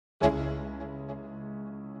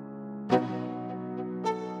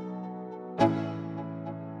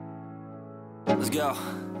Let's go.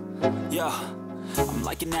 Yo, I'm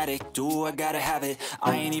like an addict, do I gotta have it.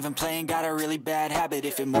 I ain't even playing, got a really bad habit.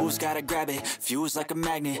 If it moves, gotta grab it, fuse like a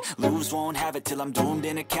magnet. Lose, won't have it till I'm doomed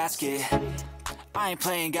in a casket. I ain't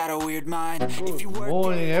playing, got a weird mind. If you work.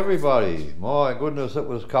 Morning everybody. My goodness, it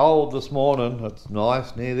was cold this morning. It's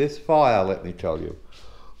nice near this fire, let me tell you.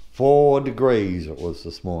 4 degrees it was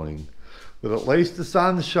this morning. But at least the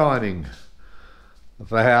sun's shining.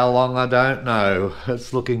 For how long I don't know.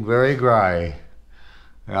 It's looking very grey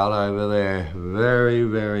out over there. Very,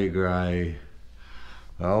 very grey.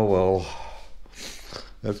 Oh well.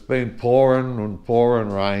 It's been pouring and pouring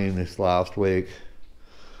rain this last week.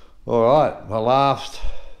 Alright, my last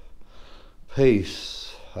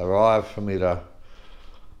piece arrived for me to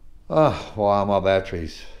wire my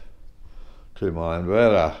batteries to my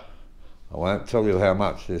inverter. I won't tell you how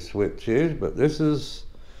much this switch is, but this is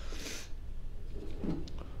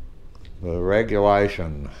the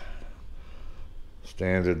regulation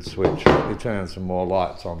standard switch. Let me turn some more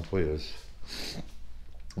lights on, please.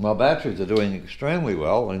 My batteries are doing extremely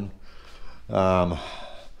well, and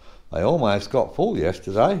they almost got full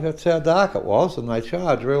yesterday. That's how dark it was, and they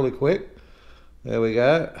charge really quick. There we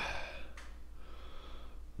go.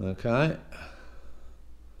 Okay.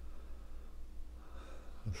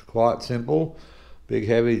 It's quite simple. Big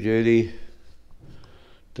heavy duty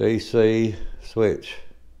DC switch.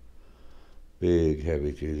 Big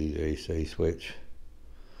heavy duty DC switch.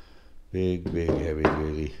 Big heavy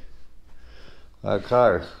duty.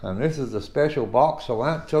 Okay, and this is a special box. I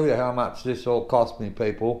won't tell you how much this all cost me,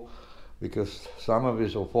 people, because some of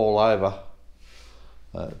this will fall over.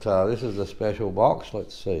 But this is a special box.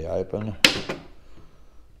 Let's see, open.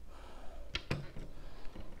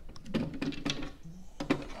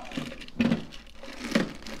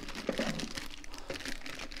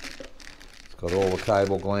 It's got all the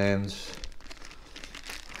cable glands,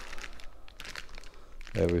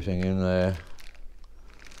 everything in there.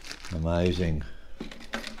 Amazing.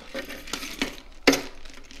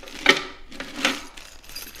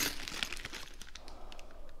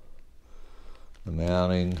 The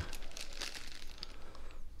mounting.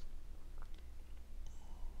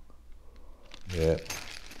 Yeah.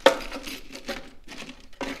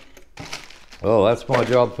 Well, that's my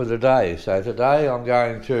job for today. So today I'm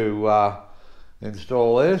going to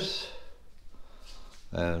install this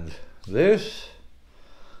and this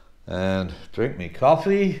and drink me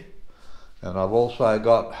coffee, and I've also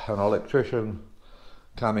got an electrician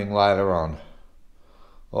coming later on.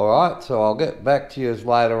 Alright, so I'll get back to you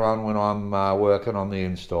later on when I'm working on the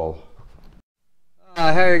install.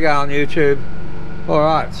 How you going, YouTube?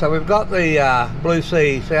 Alright, so we've got the Blue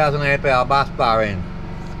Sea 1000 amp hour bus bar in.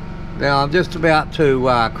 Now I'm just about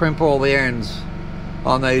to crimp all the ends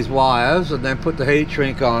on these wires and then put the heat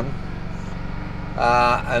shrink on,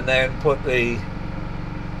 and then put the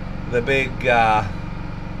big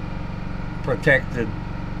protected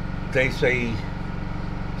DC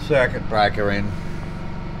circuit breaker in.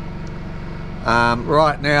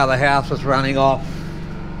 Right now the house is running off.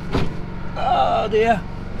 Oh dear,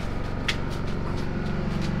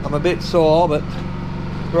 I'm a bit sore, but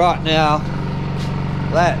right now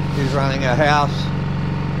that is running a house,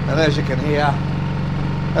 and as you can hear,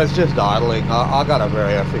 it's just idling. I got a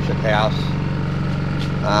very efficient house.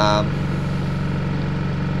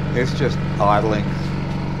 It's just idling.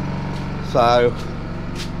 So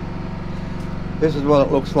this is what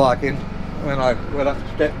it looks like when I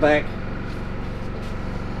step back.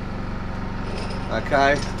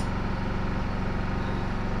 Okay,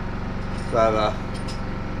 so the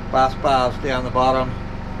bus bar's down the bottom,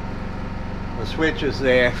 the switch is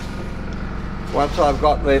there. Once I've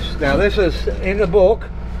got this, now this is in the book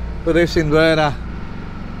for this inverter,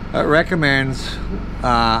 it recommends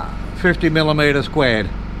 50mm squared,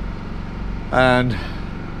 and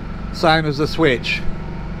same as the switch.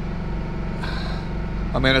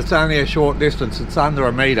 I mean, it's only a short distance, it's under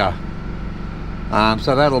a metre.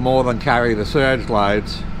 So that'll more than carry the surge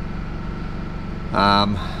loads,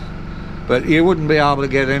 but you wouldn't be able to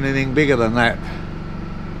get anything bigger than that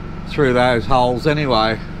through those holes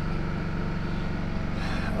anyway,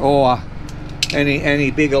 or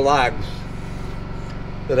any bigger lugs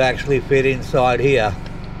that actually fit inside here,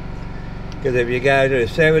 because if you go to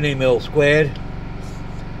 70mm squared,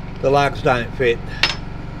 the lugs don't fit.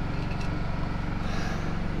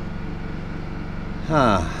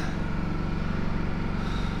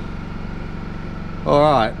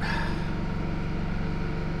 Alright,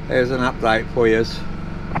 there's an update for you.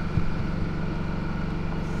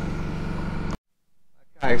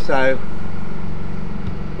 Okay, so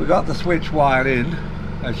we got the switch wired in,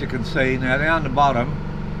 as you can see. Now down the bottom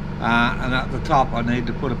and at the top I need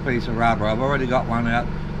to put a piece of rubber. I've already got one out,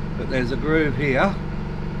 but there's a groove here.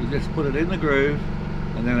 You just put it in the groove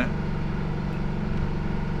and then it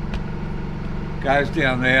goes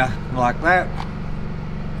down there like that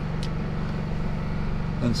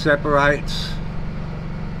and separates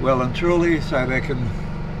well and truly, so there can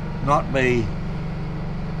not be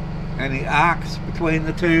any arcs between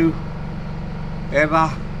the two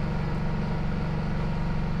ever.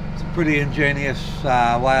 It's a pretty ingenious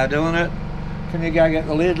way of doing it. Can you go get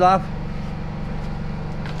the lid, love?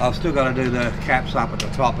 I've still got to do the caps up at the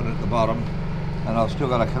top and at the bottom, and I've still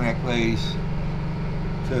got to connect these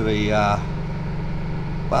to the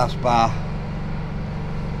bus bar.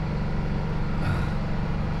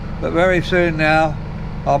 But very soon now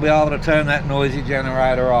I'll be able to turn that noisy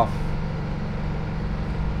generator off.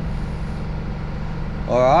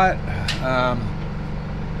 Alright,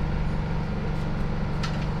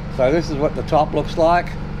 so this is what the top looks like.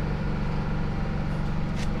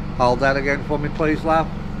 Hold that again for me please, love.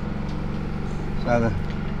 So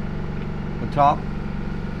the top.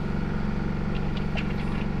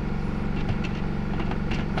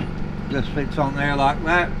 Just fits on there like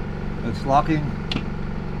that. It's locking.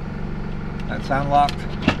 That's unlocked.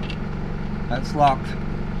 That's locked.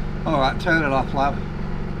 Alright, turn it off, love.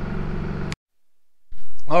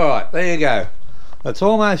 Alright, there you go. It's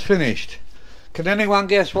almost finished. Can anyone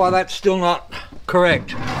guess why that's still not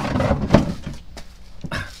correct?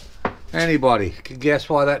 Anybody can guess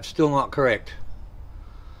why that's still not correct?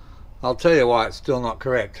 I'll tell you why it's still not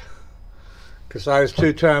correct. Because those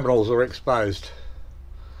two terminals are exposed.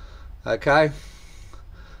 Okay,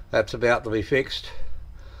 that's about to be fixed.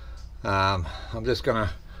 I'm just going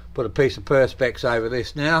to put a piece of perspex over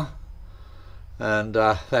this now, and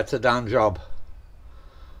that's a done job.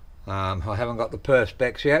 I haven't got the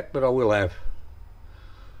perspex yet, but I will have.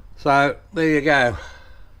 So there you go.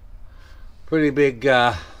 Pretty big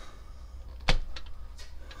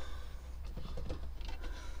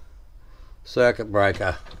circuit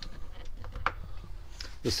breaker.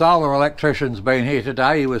 The solar electrician's been here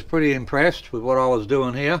today. He was pretty impressed with what I was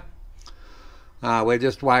doing here. We're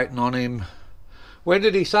just waiting on him. When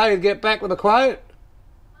did he say he'd get back with a quote?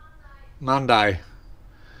 Monday.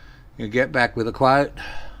 He'll get back with a quote.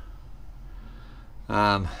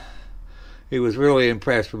 He was really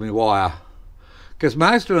impressed with my wire, because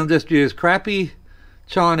most of them just use crappy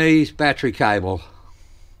Chinese battery cable.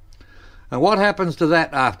 And what happens to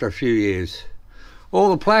that after a few years? All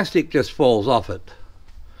the plastic just falls off it.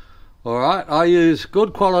 Alright, I use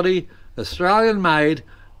good quality, Australian made,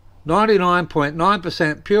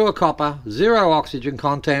 99.9% pure copper, zero oxygen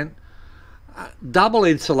content, double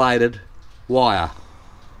insulated wire.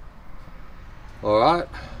 Alright,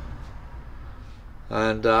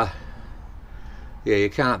 and yeah, you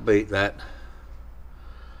can't beat that.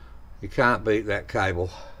 You can't beat that cable.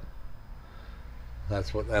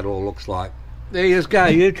 That's what that all looks like. There you go,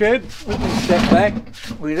 YouTube. We can step back.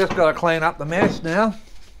 We just got to clean up the mess now.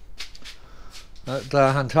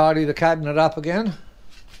 Untidy the cabinet up again.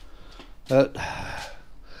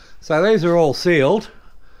 So these are all sealed,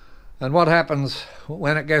 and what happens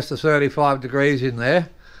when it gets to 35 degrees in there,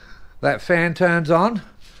 that fan turns on,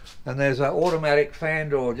 and there's an automatic fan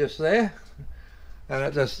door just there, and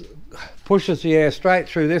it just pushes the air straight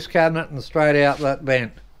through this cabinet and straight out that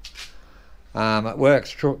vent. It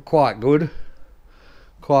works quite good.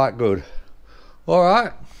 Quite good.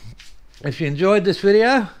 Alright, if you enjoyed this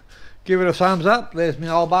video, give it a thumbs up. There's my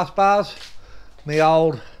old bus bars, my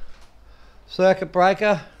old circuit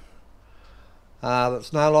breaker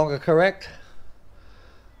that's no longer correct.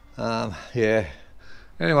 Yeah.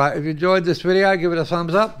 Anyway, if you enjoyed this video, give it a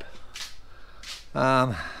thumbs up.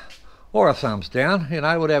 Or a thumbs down, you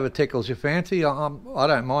know, whatever tickles your fancy. I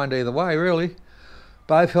don't mind either way, really.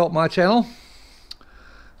 Both help my channel.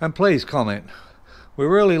 And please comment. We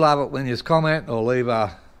really love it when you comment or leave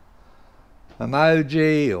a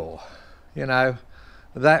emoji, or, you know,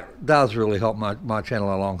 that does really help my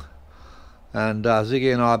channel along. And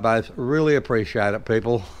Ziggy and I both really appreciate it,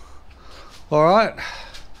 people. Alright,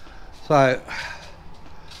 so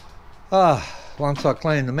once I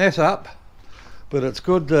clean the mess up, but it's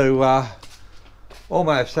good to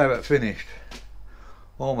almost have it finished.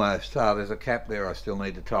 Almost. There's a cap there I still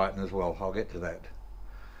need to tighten as well. I'll get to that.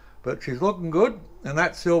 But she's looking good, and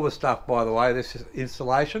that silver stuff, by the way, this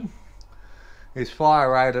insulation is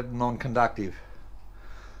fire rated and non-conductive.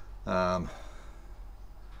 So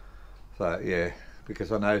yeah,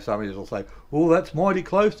 because I know some of you will say, oh, that's mighty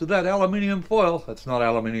close to that aluminium foil. That's not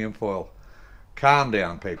aluminium foil. Calm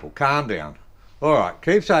down, people, calm down. Alright,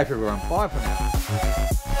 keep safe everyone, bye for now.